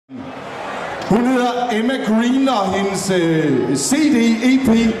Hun hedder Emma Green, og hendes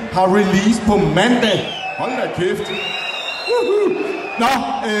CD-EP har release på mandag. Hold da kæft. Nå,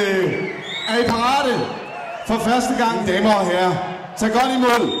 er I parate? For første gang, damer og herrer. Tag godt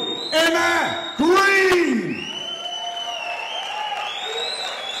imod Emma Green!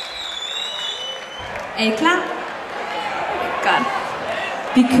 Er I klar? Godt.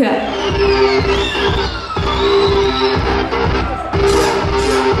 Vi kører.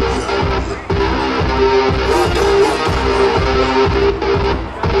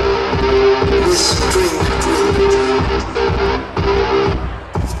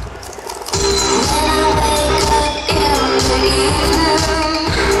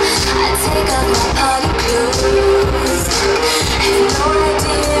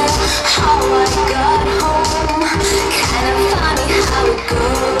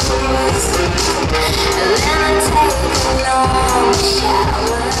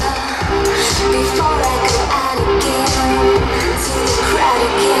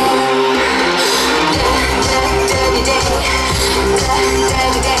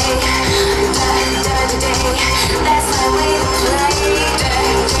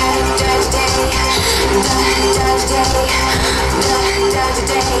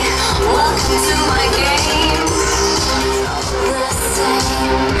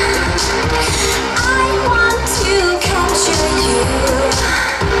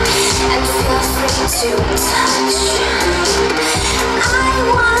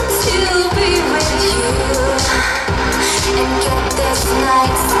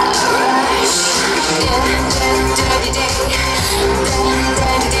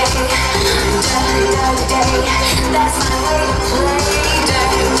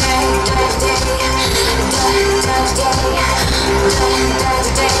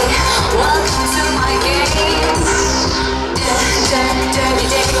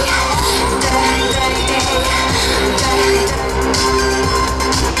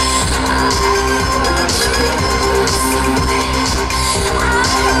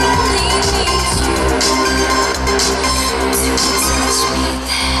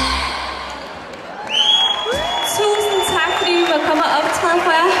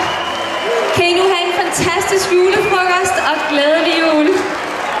 Kan I nu have en fantastisk julefrokost og glædelig jul.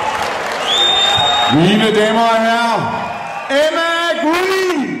 Mine damer og herrer, Emma!